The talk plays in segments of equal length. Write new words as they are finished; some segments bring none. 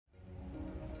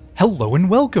Hello and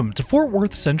welcome to Fort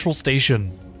Worth Central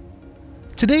Station.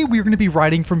 Today we are going to be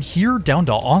riding from here down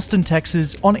to Austin,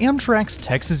 Texas on Amtrak's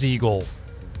Texas Eagle.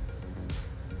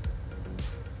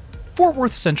 Fort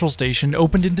Worth Central Station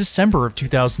opened in December of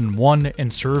 2001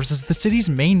 and serves as the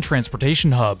city's main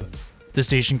transportation hub. The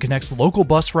station connects local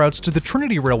bus routes to the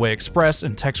Trinity Railway Express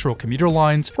and Textro commuter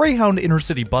lines, Greyhound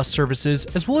intercity bus services,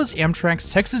 as well as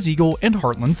Amtrak's Texas Eagle and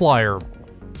Heartland Flyer.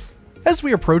 As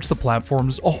we approach the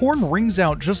platforms, a horn rings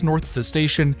out just north of the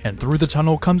station, and through the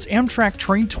tunnel comes Amtrak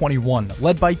Train 21,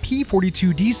 led by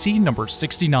P42DC number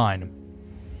 69.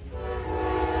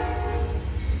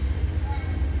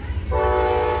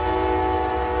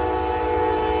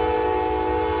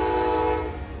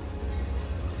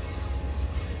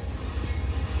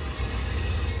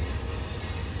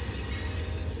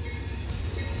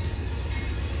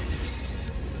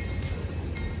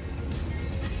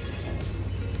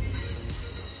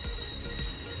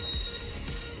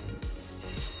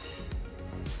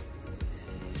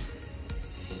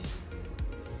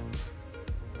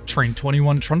 Train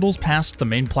 21 trundles past the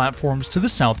main platforms to the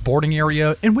south boarding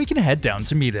area, and we can head down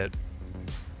to meet it.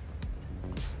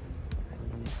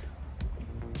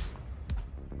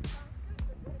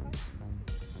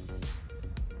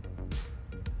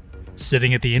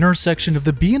 Sitting at the intersection of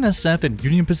the BNSF and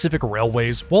Union Pacific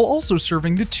Railways, while also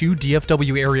serving the two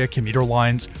DFW area commuter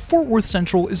lines, Fort Worth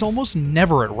Central is almost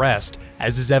never at rest,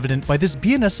 as is evident by this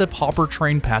BNSF hopper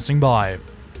train passing by.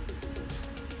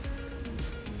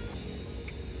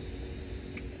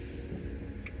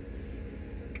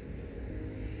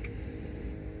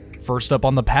 First up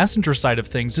on the passenger side of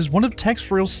things is one of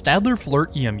TexRail's Stadler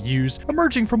Flirt EMUs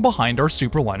emerging from behind our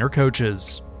Superliner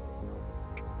coaches.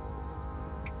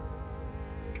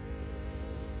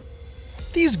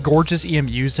 These gorgeous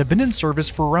EMUs have been in service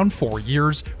for around 4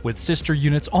 years, with sister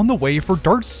units on the way for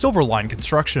DART's Silver Line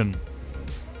construction.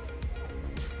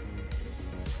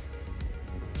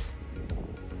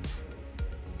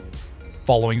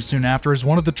 Following soon after is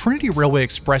one of the Trinity Railway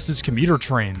Express's commuter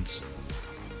trains.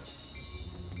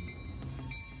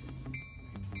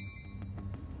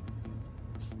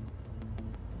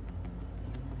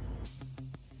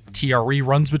 TRE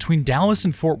runs between Dallas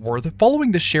and Fort Worth,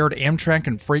 following the shared Amtrak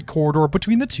and freight corridor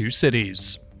between the two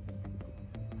cities.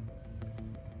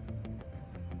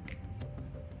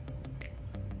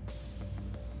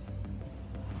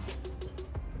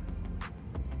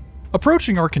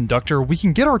 Approaching our conductor, we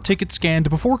can get our ticket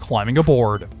scanned before climbing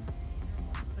aboard.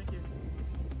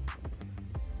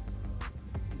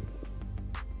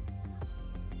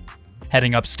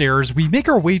 Heading upstairs, we make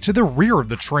our way to the rear of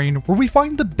the train, where we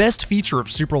find the best feature of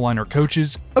Superliner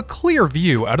coaches, a clear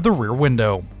view out of the rear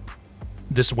window.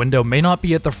 This window may not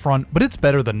be at the front, but it's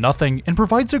better than nothing, and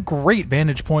provides a great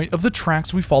vantage point of the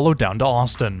tracks we follow down to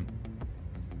Austin.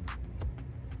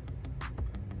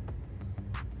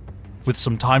 With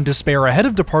some time to spare ahead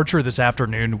of departure this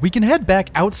afternoon, we can head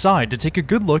back outside to take a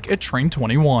good look at Train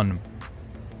 21.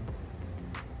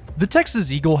 The Texas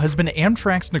Eagle has been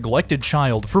Amtrak's neglected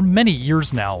child for many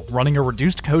years now, running a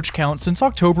reduced coach count since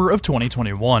October of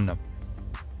 2021.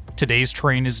 Today's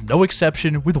train is no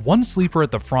exception, with one sleeper at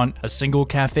the front, a single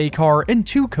cafe car, and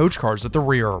two coach cars at the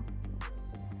rear.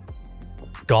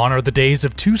 Gone are the days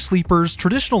of two sleepers,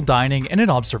 traditional dining, and an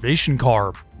observation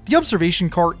car. The observation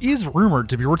car is rumored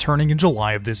to be returning in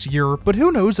July of this year, but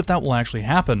who knows if that will actually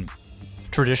happen.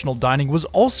 Traditional dining was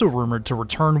also rumored to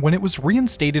return when it was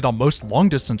reinstated on most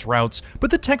long-distance routes, but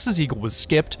the Texas Eagle was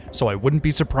skipped, so I wouldn't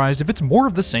be surprised if it's more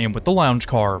of the same with the lounge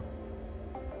car.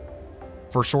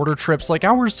 For shorter trips like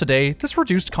ours today, this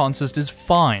reduced consist is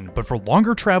fine, but for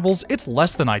longer travels, it's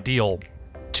less than ideal.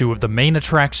 Two of the main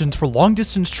attractions for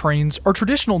long-distance trains are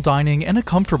traditional dining and a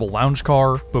comfortable lounge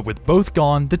car, but with both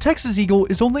gone, the Texas Eagle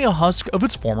is only a husk of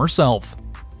its former self.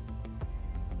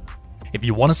 If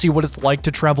you want to see what it's like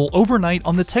to travel overnight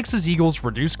on the Texas Eagle's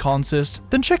reduced consist,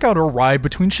 then check out our ride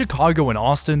between Chicago and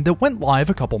Austin that went live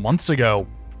a couple months ago.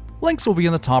 Links will be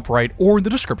in the top right or in the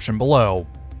description below.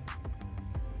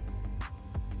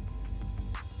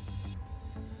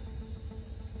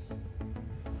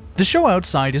 The show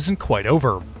outside isn't quite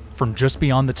over. From just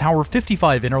beyond the Tower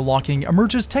 55 interlocking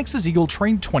emerges Texas Eagle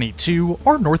Train 22,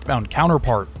 our northbound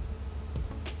counterpart.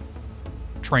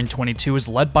 Train 22 is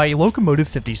led by a Locomotive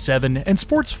 57 and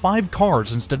sports 5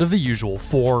 cars instead of the usual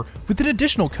 4, with an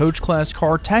additional coach class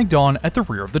car tagged on at the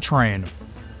rear of the train.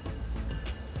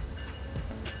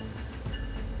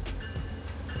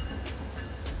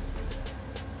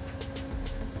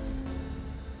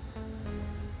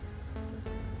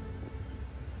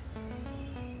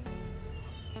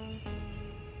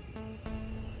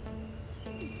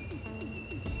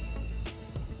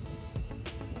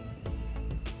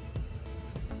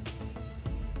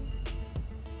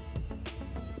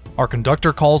 Our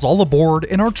conductor calls all aboard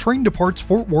and our train departs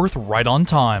Fort Worth right on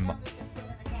time.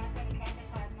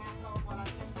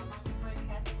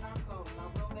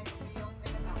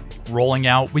 Rolling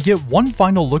out, we get one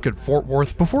final look at Fort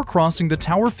Worth before crossing the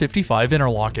Tower 55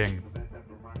 interlocking.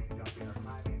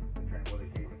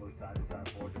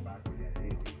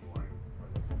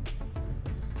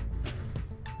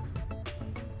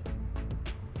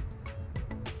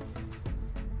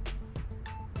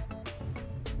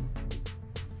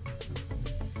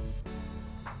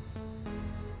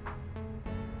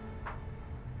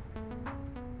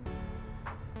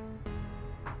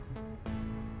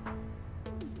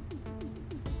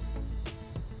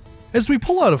 As we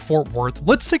pull out of Fort Worth,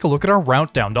 let's take a look at our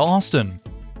route down to Austin.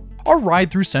 Our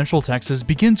ride through Central Texas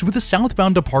begins with a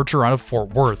southbound departure out of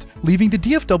Fort Worth, leaving the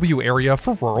DFW area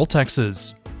for rural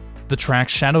Texas. The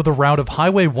tracks shadow the route of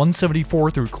Highway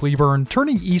 174 through Cleburne,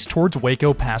 turning east towards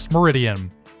Waco past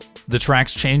Meridian. The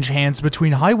tracks change hands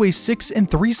between Highway 6 and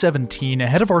 317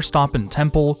 ahead of our stop in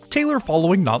Temple, Taylor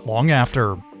following not long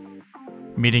after.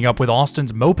 Meeting up with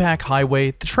Austin's Mopac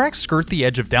Highway, the tracks skirt the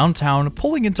edge of downtown,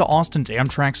 pulling into Austin's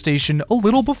Amtrak station a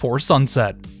little before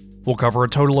sunset. We'll cover a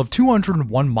total of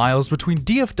 201 miles between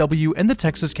DFW and the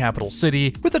Texas capital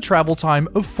city, with a travel time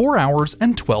of 4 hours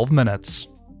and 12 minutes.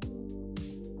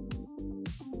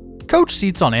 Coach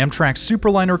seats on Amtrak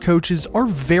Superliner coaches are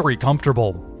very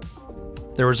comfortable.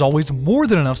 There is always more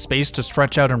than enough space to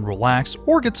stretch out and relax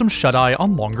or get some shut-eye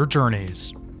on longer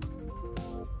journeys.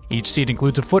 Each seat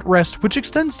includes a footrest which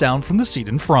extends down from the seat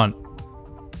in front.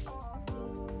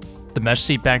 The mesh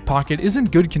seat back pocket is in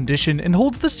good condition and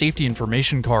holds the safety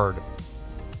information card.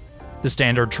 The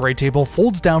standard tray table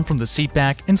folds down from the seat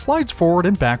back and slides forward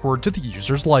and backward to the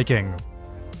user's liking.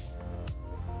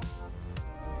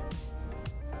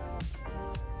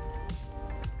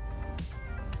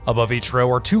 Above each row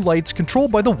are two lights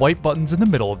controlled by the white buttons in the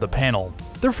middle of the panel.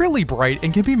 They're fairly bright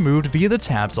and can be moved via the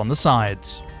tabs on the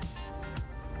sides.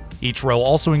 Each row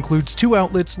also includes two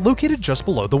outlets located just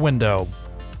below the window.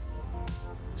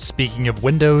 Speaking of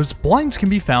windows, blinds can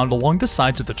be found along the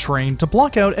sides of the train to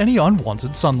block out any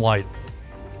unwanted sunlight.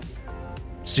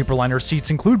 Superliner seats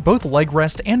include both leg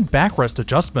rest and backrest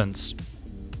adjustments.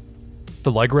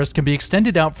 The leg rest can be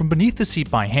extended out from beneath the seat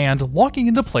by hand, locking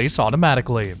into place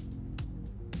automatically.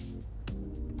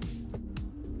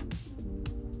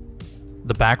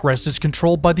 The backrest is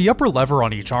controlled by the upper lever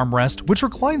on each armrest, which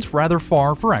reclines rather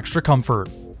far for extra comfort.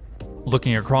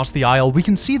 Looking across the aisle, we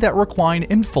can see that recline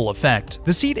in full effect,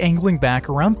 the seat angling back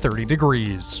around 30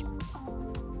 degrees.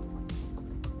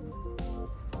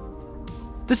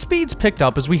 The speeds picked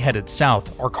up as we headed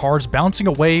south, our cars bouncing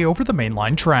away over the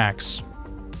mainline tracks.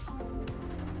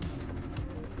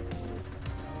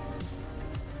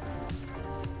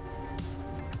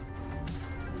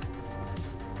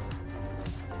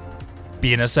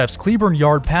 BNSF's Cleburne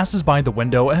Yard passes by the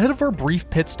window ahead of our brief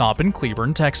pit stop in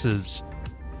Cleburne, Texas.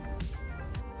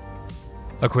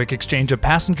 A quick exchange of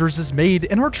passengers is made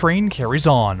and our train carries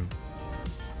on.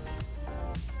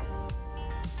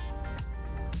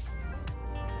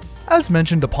 As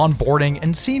mentioned upon boarding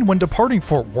and seen when departing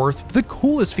Fort Worth, the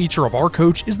coolest feature of our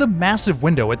coach is the massive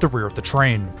window at the rear of the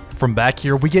train. From back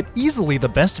here, we get easily the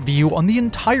best view on the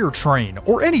entire train,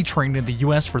 or any train in the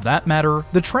US for that matter,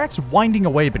 the tracks winding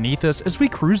away beneath us as we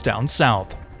cruise down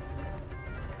south.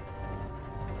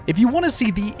 If you want to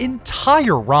see the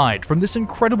entire ride from this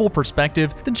incredible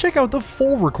perspective, then check out the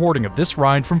full recording of this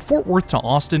ride from Fort Worth to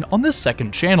Austin on this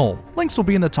second channel. Links will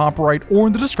be in the top right or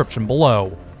in the description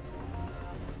below.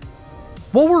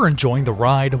 While we're enjoying the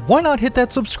ride, why not hit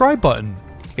that subscribe button?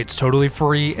 It's totally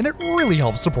free and it really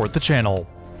helps support the channel.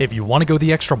 If you want to go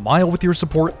the extra mile with your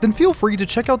support, then feel free to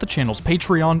check out the channel's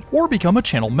Patreon or become a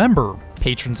channel member.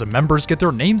 Patrons and members get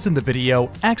their names in the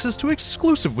video, access to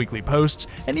exclusive weekly posts,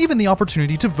 and even the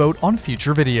opportunity to vote on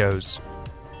future videos.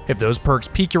 If those perks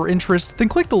pique your interest, then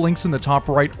click the links in the top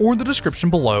right or in the description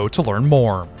below to learn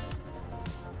more.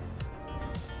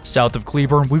 South of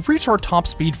Cleburne, we've reached our top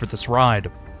speed for this ride.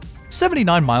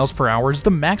 79 miles per hour is the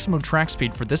maximum track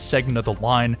speed for this segment of the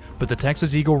line, but the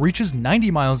Texas Eagle reaches 90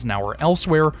 miles an hour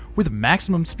elsewhere, with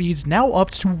maximum speeds now up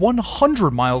to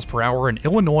 100 miles per hour in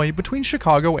Illinois between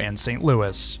Chicago and St.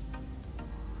 Louis.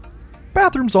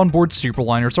 Bathrooms on board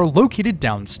Superliners are located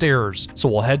downstairs, so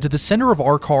we'll head to the center of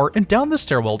our car and down the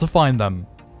stairwell to find them.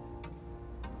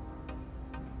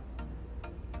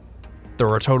 There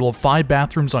are a total of 5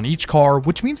 bathrooms on each car,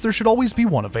 which means there should always be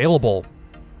one available.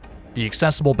 The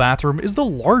accessible bathroom is the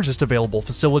largest available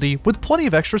facility, with plenty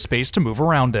of extra space to move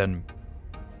around in.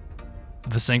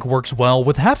 The sink works well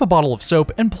with half a bottle of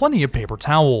soap and plenty of paper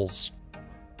towels.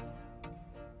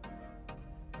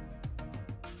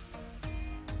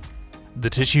 The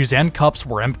tissues and cups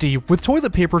were empty, with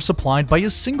toilet paper supplied by a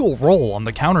single roll on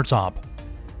the countertop.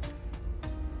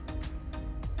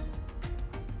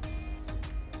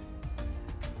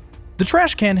 The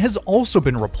trash can has also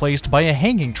been replaced by a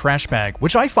hanging trash bag,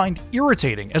 which I find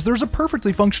irritating as there's a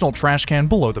perfectly functional trash can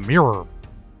below the mirror.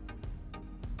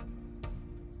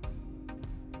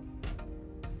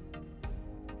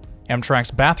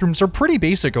 Amtrak's bathrooms are pretty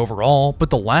basic overall, but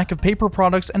the lack of paper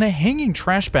products and a hanging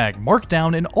trash bag mark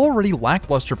down an already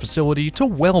lackluster facility to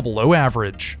well below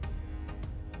average.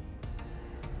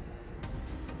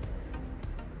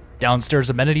 Downstairs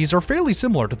amenities are fairly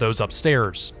similar to those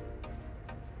upstairs.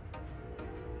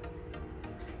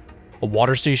 A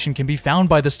water station can be found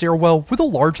by the stairwell with a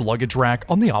large luggage rack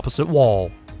on the opposite wall.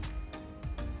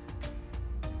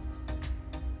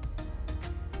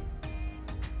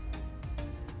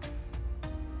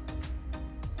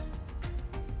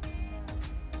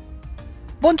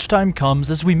 Lunchtime comes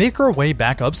as we make our way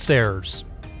back upstairs.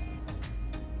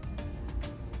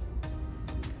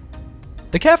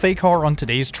 The cafe car on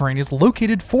today's train is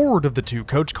located forward of the two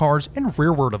coach cars and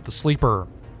rearward of the sleeper.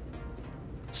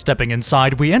 Stepping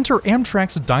inside, we enter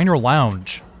Amtrak's Diner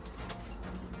Lounge.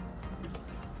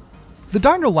 The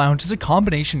Diner Lounge is a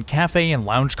combination cafe and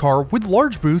lounge car with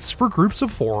large booths for groups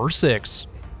of 4 or 6.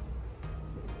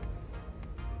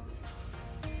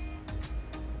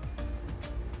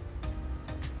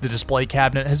 The display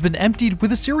cabinet has been emptied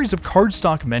with a series of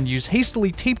cardstock menus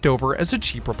hastily taped over as a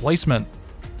cheap replacement.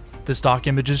 The stock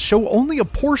images show only a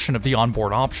portion of the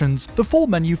onboard options, the full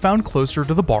menu found closer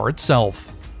to the bar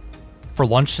itself. For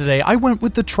lunch today, I went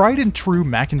with the tried and true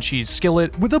mac and cheese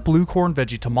skillet with a blue corn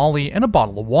veggie tamale and a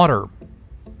bottle of water.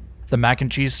 The mac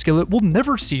and cheese skillet will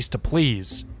never cease to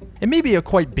please. It may be a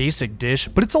quite basic dish,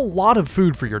 but it's a lot of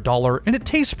food for your dollar and it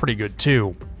tastes pretty good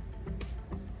too.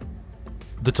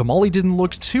 The tamale didn't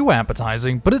look too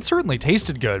appetizing, but it certainly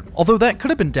tasted good, although that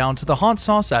could have been down to the hot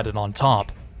sauce added on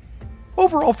top.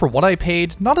 Overall, for what I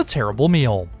paid, not a terrible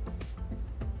meal.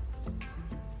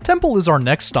 Temple is our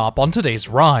next stop on today's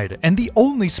ride, and the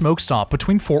only smoke stop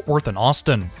between Fort Worth and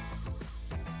Austin.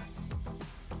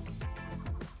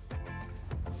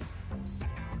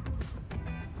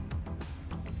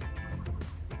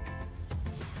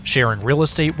 Sharing real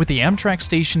estate with the Amtrak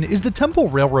station is the Temple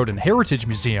Railroad and Heritage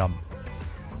Museum.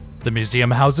 The museum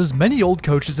houses many old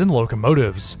coaches and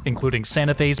locomotives, including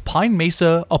Santa Fe's Pine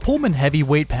Mesa, a Pullman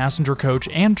heavyweight passenger coach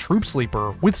and troop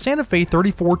sleeper, with Santa Fe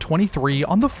 3423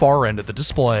 on the far end of the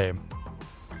display.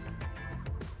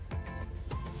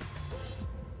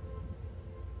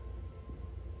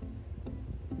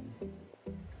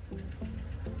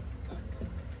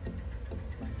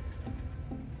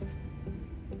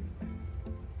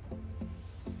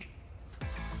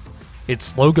 It's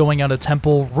slow going out of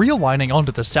Temple, realigning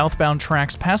onto the southbound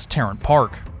tracks past Tarrant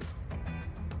Park.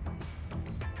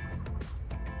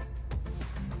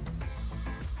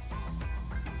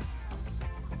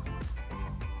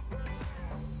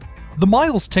 The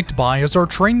miles ticked by as our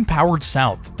train powered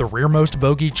south, the rearmost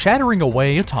bogie chattering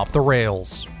away atop the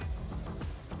rails.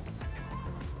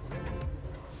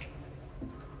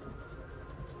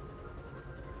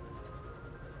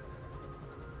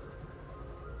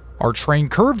 Our train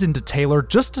curved into Taylor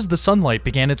just as the sunlight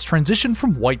began its transition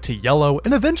from white to yellow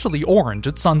and eventually orange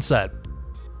at sunset.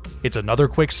 It's another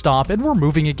quick stop and we're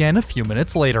moving again a few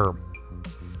minutes later.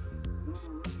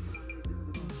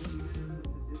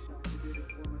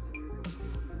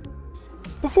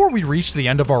 Before we reached the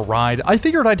end of our ride, I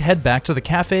figured I'd head back to the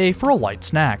cafe for a light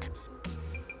snack.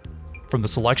 From the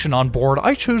selection on board,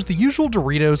 I chose the usual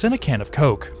Doritos and a can of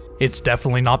Coke. It's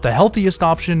definitely not the healthiest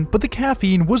option, but the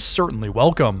caffeine was certainly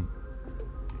welcome.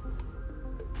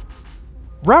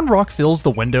 Round Rock fills the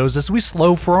windows as we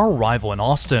slow for our arrival in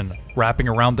Austin, wrapping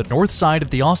around the north side of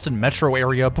the Austin metro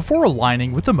area before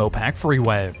aligning with the Mopac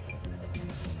Freeway.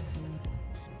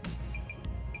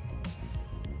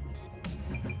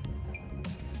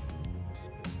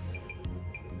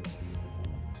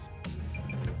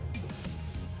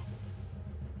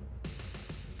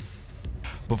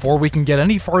 Before we can get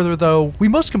any farther though, we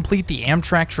must complete the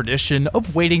Amtrak tradition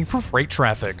of waiting for freight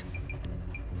traffic.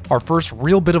 Our first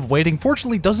real bit of waiting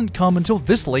fortunately doesn't come until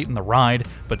this late in the ride,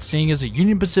 but seeing as a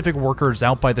Union Pacific worker is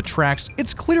out by the tracks,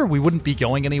 it's clear we wouldn't be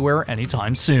going anywhere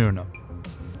anytime soon.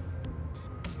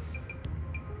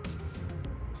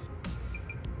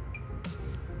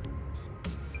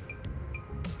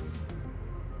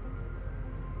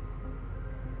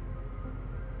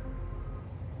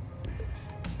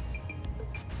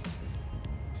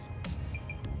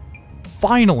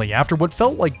 Finally, after what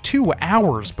felt like 2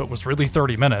 hours but was really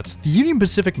 30 minutes, the Union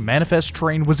Pacific Manifest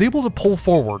train was able to pull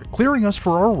forward, clearing us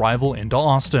for our arrival into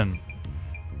Austin.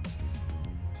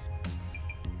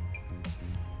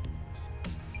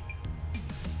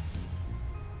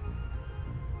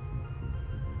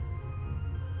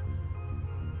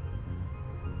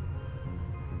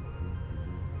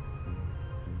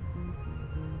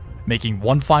 Making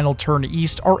one final turn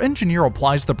east, our engineer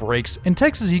applies the brakes and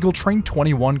Texas Eagle Train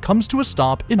 21 comes to a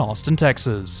stop in Austin,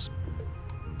 Texas.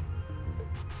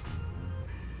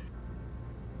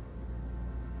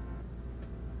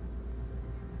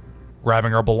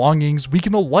 Grabbing our belongings, we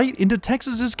can alight into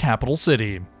Texas's capital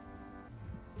city.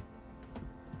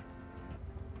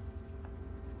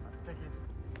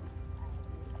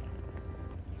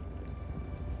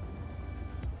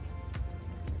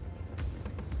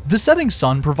 The setting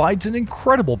sun provides an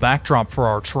incredible backdrop for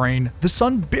our train, the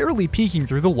sun barely peeking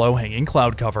through the low-hanging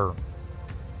cloud cover.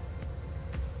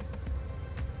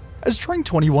 As Train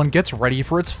 21 gets ready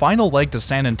for its final leg to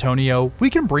San Antonio, we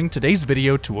can bring today's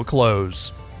video to a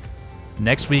close.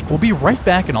 Next week, we'll be right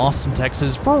back in Austin,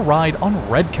 Texas for a ride on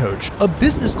Red Coach, a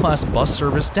business-class bus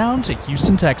service down to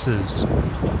Houston, Texas.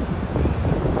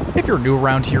 If you're new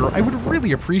around here, I would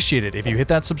really appreciate it if you hit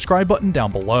that subscribe button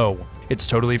down below. It's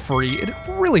totally free and it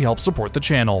really helps support the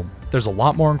channel. There's a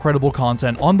lot more incredible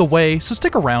content on the way, so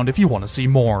stick around if you want to see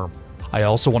more. I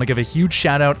also want to give a huge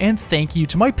shout out and thank you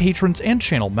to my patrons and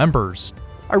channel members.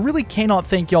 I really cannot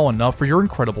thank y'all enough for your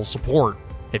incredible support.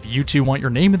 If you too want your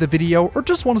name in the video or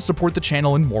just want to support the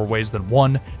channel in more ways than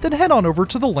one, then head on over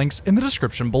to the links in the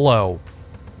description below.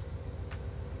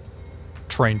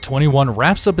 Train 21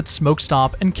 wraps up its smoke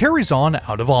stop and carries on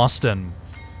out of Austin.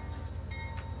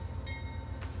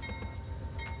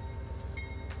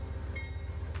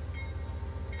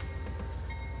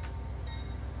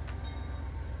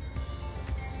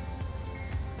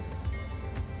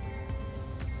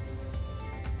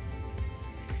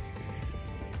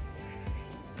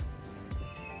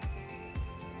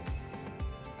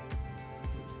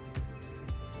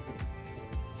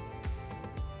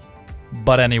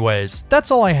 But anyways,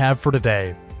 that's all I have for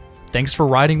today. Thanks for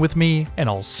riding with me, and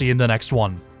I'll see you in the next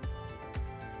one.